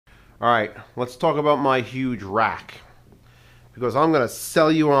Alright, let's talk about my huge rack. Because I'm going to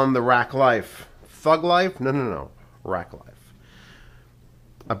sell you on the rack life. Thug life? No, no, no. Rack life.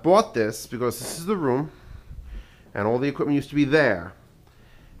 I bought this because this is the room, and all the equipment used to be there.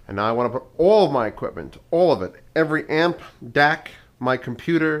 And now I want to put all of my equipment, all of it, every amp, DAC, my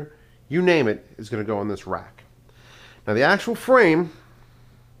computer, you name it, is going to go in this rack. Now the actual frame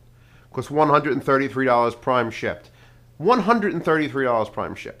costs $133 prime shipped. $133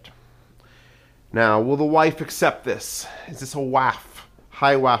 prime shipped. Now, will the wife accept this? Is this a WAF,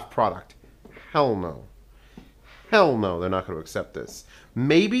 high WAF product? Hell no. Hell no, they're not going to accept this.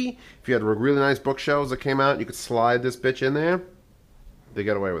 Maybe, if you had really nice bookshelves that came out, you could slide this bitch in there, they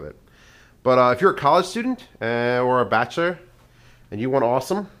get away with it. But if you're a college student or a bachelor, and you want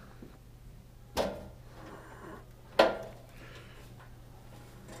awesome, let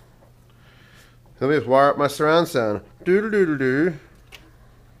me just wire up my surround sound. Doo-doo-doo-doo-doo.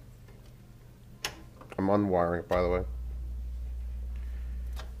 I'm unwiring it, by the way.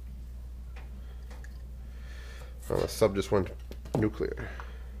 Oh, the sub just went nuclear.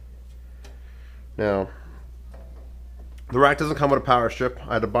 Now, the rack doesn't come with a power strip.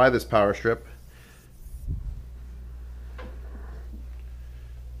 I had to buy this power strip.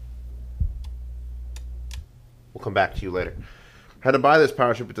 We'll come back to you later. I had to buy this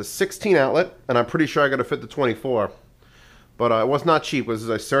power strip. It's a 16 outlet, and I'm pretty sure I got to fit the 24. But it was not cheap. It was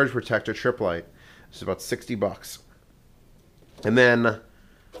a surge protector trip light. It's about 60 bucks. And then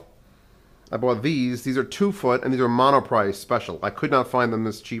I bought these. These are 2-foot, and these are monoprice special. I could not find them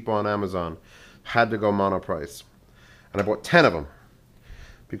this cheap on Amazon. Had to go monoprice. And I bought 10 of them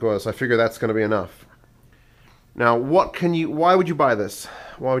because I figure that's going to be enough. Now, why would you buy this?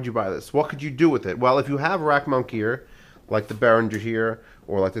 Why would you buy this? What could you do with it? Well, if you have rack mount gear, like the Behringer here,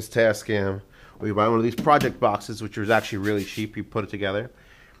 or like this Tascam, or you buy one of these project boxes, which is actually really cheap, you put it together,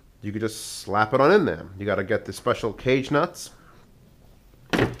 you could just slap it on in there. You got to get the special cage nuts.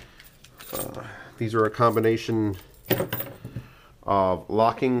 These are a combination of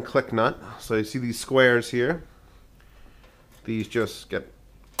locking click nut. So you see these squares here. These just get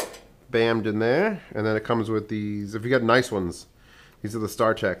bammed in there, and then it comes with these. If you get nice ones, these are the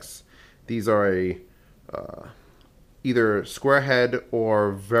Startechs. These are a either square head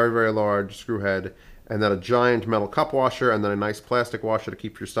or very, very large screw head, and then a giant metal cup washer, and then a nice plastic washer to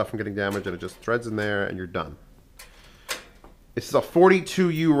keep your stuff from getting damaged, and it just threads in there, and you're done. This is a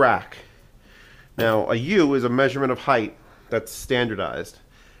 42U rack. Now, a U is a measurement of height that's standardized.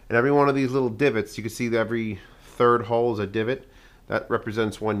 And every one of these little divots, you can see that every third hole is a divot. That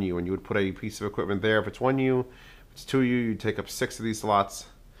represents 1U, and you would put a piece of equipment there. If it's 1U, if it's 2U, you take up 6 of these slots.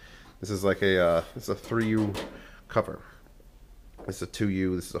 This is like a, this is a 3U cover. This is a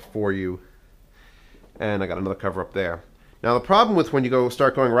 2U, this is a 4U. And I got another cover up there. Now the problem with when you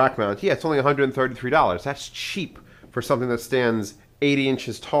start going rack mount, yeah, it's only $133. That's cheap for something that stands 80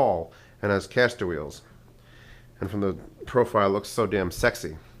 inches tall and has caster wheels. And from the profile, it looks so damn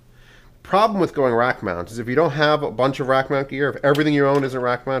sexy. Problem with going rack mount is if you don't have a bunch of rack mount gear, if everything you own isn't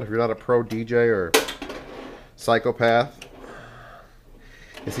rack mount, if you're not a pro DJ or psychopath,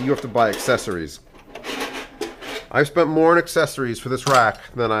 is that you have to buy accessories. I've spent more on accessories for this rack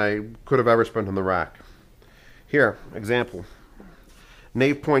than I could have ever spent on the rack. Here, example.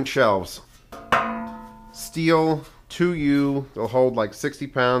 Nave point shelves. Steel, 2U, they'll hold like 60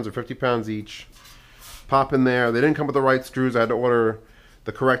 pounds or 50 pounds each. Pop in there. They didn't come with the right screws. I had to order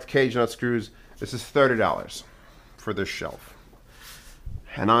the correct cage nut screws. This is $30 for this shelf.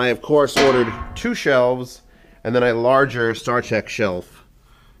 And I, of course, ordered 2 shelves and then a larger Startech shelf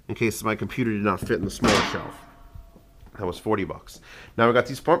in case my computer did not fit in the smaller shelf. That was 40 bucks. Now we got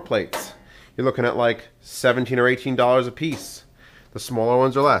these front plates. You're looking at like $17 or $18 a piece. The smaller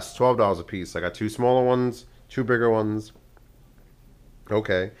ones are less, $12 a piece. I got 2 smaller ones, 2 bigger ones.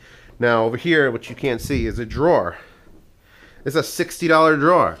 Okay. Now over here, what you can't see is a drawer. It's a $60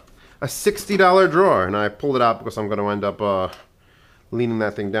 drawer. A $60 drawer. And I pulled it out because I'm going to end up leaning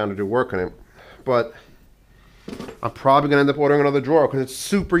that thing down to do work on it. But I'm probably going to end up ordering another drawer because it's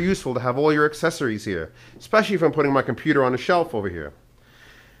super useful to have all your accessories here. Especially if I'm putting my computer on a shelf over here.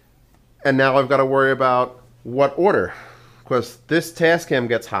 And now I've got to worry about what order. Because this Tascam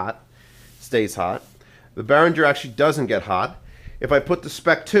gets hot, stays hot. The Behringer actually doesn't get hot. If I put the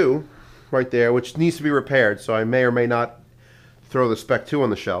Spec 2 right there, which needs to be repaired, so I may or may not throw the Spec 2 on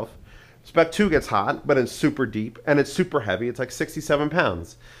the shelf. Spec 2 gets hot, but it's super deep, and it's super heavy. It's like 67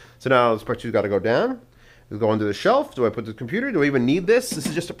 pounds. So now the Spec 2's got to go down. It'll go into the shelf. Do I put the computer? Do I even need this? This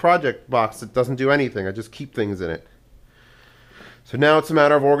is just a project box that doesn't do anything. I just keep things in it. So now it's a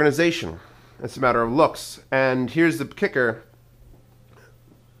matter of organization. It's a matter of looks. And here's the kicker.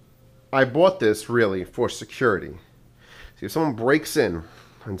 I bought this really for security. See, if someone breaks in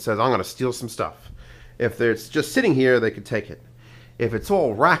and says, I'm going to steal some stuff, if it's just sitting here, they could take it. If it's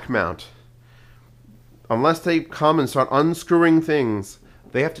all rack mount, unless they come and start unscrewing things,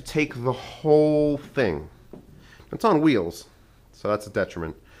 they have to take the whole thing. It's on wheels, so that's a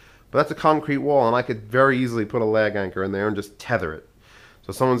detriment. But that's a concrete wall, and I could very easily put a lag anchor in there and just tether it.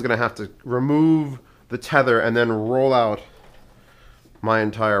 So someone's going to have to remove the tether and then roll out my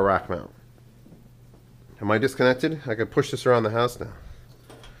entire rack mount. Am I disconnected? I could push this around the house now.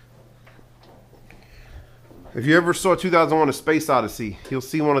 If you ever saw 2001: A Space Odyssey, you'll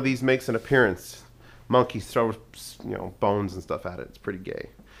see one of these makes an appearance. Monkeys throw, bones and stuff at it. It's pretty gay.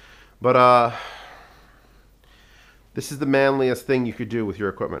 But this is the manliest thing you could do with your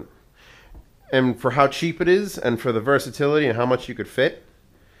equipment. And for how cheap it is, and for the versatility and how much you could fit,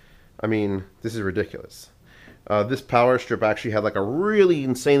 I mean, this is ridiculous. This power strip actually had like a really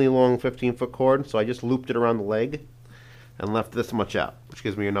insanely long 15-foot cord, so I just looped it around the leg and left this much out, which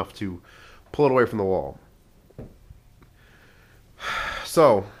gives me enough to pull it away from the wall.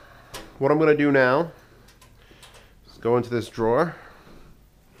 So, what I'm going to do now is go into this drawer,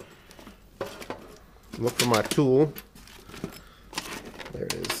 look for my tool. There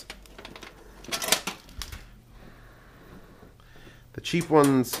it is. The cheap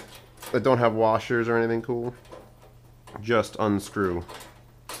ones that don't have washers or anything cool, just unscrew.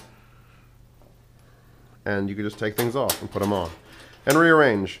 And you can just take things off and put them on. And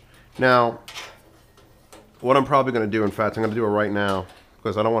rearrange. Now, what I'm probably going to do, in fact, I'm going to do it right now,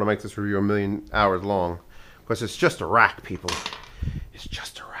 because I don't want to make this review a million hours long, because it's just a rack, people. It's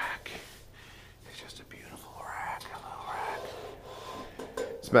just a rack. It's just a beautiful rack, a little rack.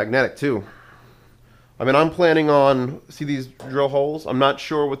 It's magnetic, too. I mean, I'm planning on, see these drill holes? I'm not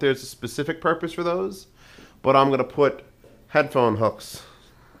sure what there's a specific purpose for those, but I'm going to put headphone hooks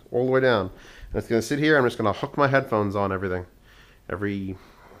all the way down. And it's going to sit here, I'm just going to hook my headphones on everything. I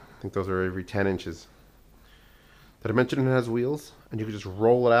think those are every 10 inches. Did I mention it has wheels? And you can just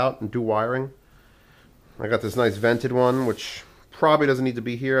roll it out and do wiring. I got this nice vented one, which probably doesn't need to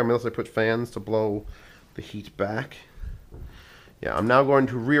be here unless I put fans to blow the heat back. Yeah, I'm now going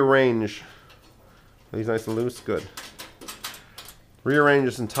to rearrange. Are these nice and loose? Good. Rearrange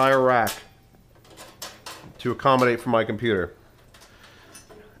this entire rack to accommodate for my computer.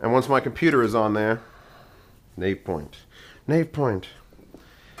 And once my computer is on there, nave point,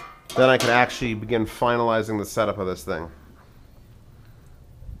 then I can actually begin finalizing the setup of this thing.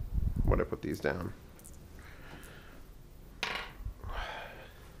 Where do I put these down?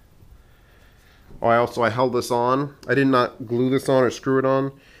 Oh, I held this on. I did not glue this on or screw it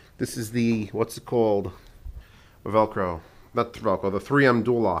on. This is the, what's it called? Velcro. Not Velcro, the 3M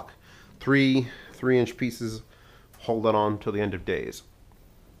dual lock. 3-inch pieces, hold it on till the end of days.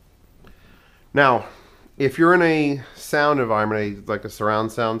 Now, if you're in a sound environment, like a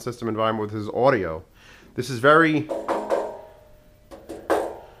surround sound system environment with this audio, this is very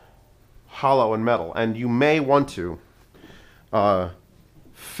hollow and metal, and you may want to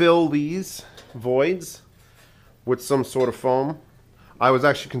fill these voids with some sort of foam. I was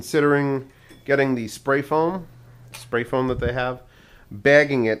actually considering getting the spray foam that they have,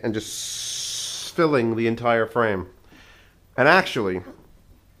 bagging it and just filling the entire frame. And actually,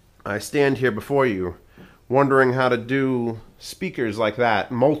 I stand here before you wondering how to do speakers like that,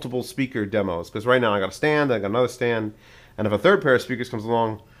 multiple speaker demos, because right now I got a stand, I got another stand, and if a third pair of speakers comes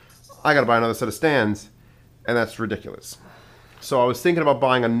along, I got to buy another set of stands, and that's ridiculous. So I was thinking about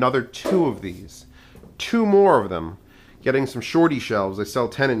buying another 2 of these, 2 more of them, getting some shorty shelves. They sell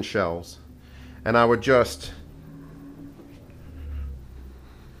 10-inch shelves, and I would just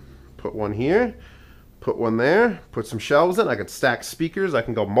put one here, put one there, put some shelves in. I could stack speakers. I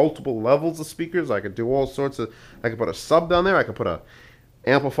can go multiple levels of speakers. I could do all sorts of, I could put a sub down there. I could put a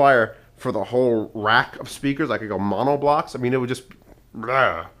amplifier for the whole rack of speakers. I could go mono blocks. I mean, it would just,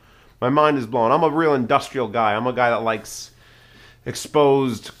 blah. My mind is blown. I'm a real industrial guy. I'm a guy that likes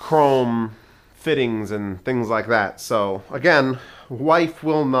exposed chrome fittings and things like that. So again, wife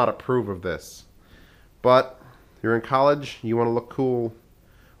will not approve of this, but you're in college, you want to look cool,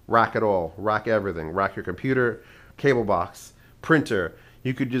 rack it all, rack everything, rack your computer, cable box, printer.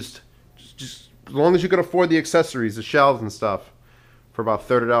 You could just as long as you could afford the accessories, the shelves and stuff, for about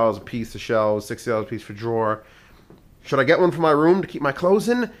 $30 a piece, the shelves, $60 a piece for drawer. Should I get one for my room to keep my clothes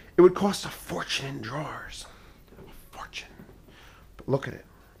in? It would cost a fortune in drawers. A fortune. But look at it.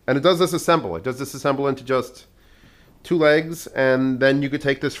 And it does disassemble. It does disassemble into just 2 legs, and then you could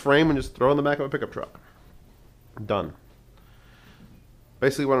take this frame and just throw it in the back of a pickup truck. Done.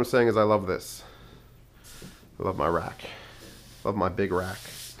 Basically what I'm saying is I love this. I love my rack. I love my big rack.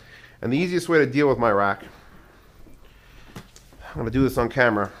 And the easiest way to deal with my rack, I'm going to do this on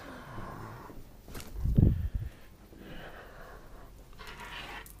camera.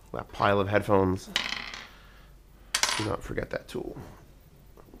 That pile of headphones. Do not forget that tool.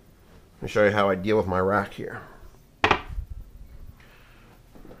 Let me show you how I deal with my rack here.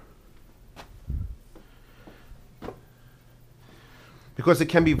 Because it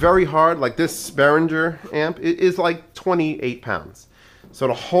can be very hard, like this Behringer amp, it is like 28 pounds. So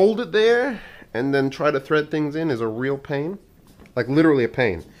to hold it there and then try to thread things in is a real pain. Like literally a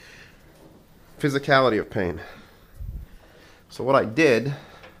pain. Physicality of pain. So what I did,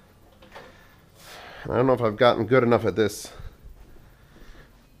 I don't know if I've gotten good enough at this.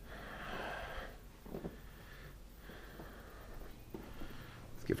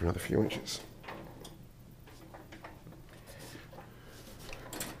 Let's give it another few inches.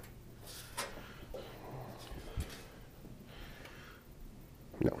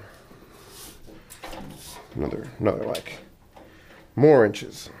 No. Another like more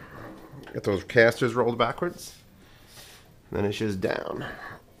inches. Get those casters rolled backwards. Then it's just down.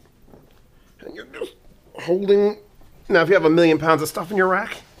 And you're just holding. Now if you have 1,000,000 pounds of stuff in your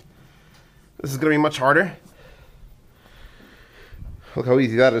rack, this is going to be much harder. Look how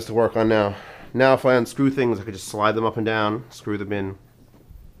easy that is to work on now. Now if I unscrew things, I could just slide them up and down, screw them in.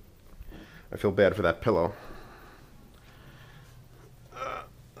 I feel bad for that pillow.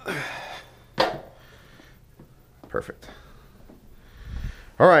 Perfect.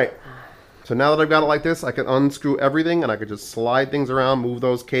 All right. So now that I've got it like this, I can unscrew everything and I could just slide things around, move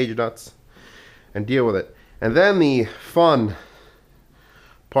those cage nuts, and deal with it. And then the fun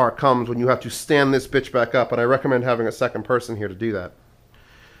part comes when you have to stand this bitch back up, and I recommend having a second person here to do that.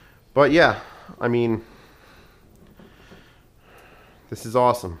 But yeah, I mean, this is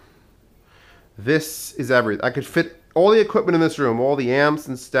awesome. This is everything. I could fit all the equipment in this room, all the amps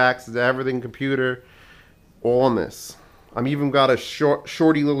and stacks, everything, computer, all on this. I'm even got a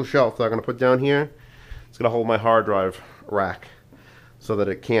shorty little shelf that I'm going to put down here. It's going to hold my hard drive rack so that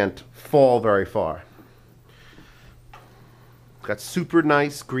it can't fall very far. Got super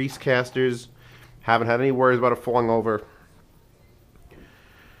nice grease casters. Haven't had any worries about it falling over.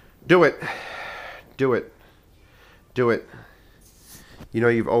 Do it. Do it. Do it. You know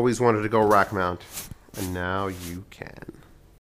you've always wanted to go rack mount, and now you can.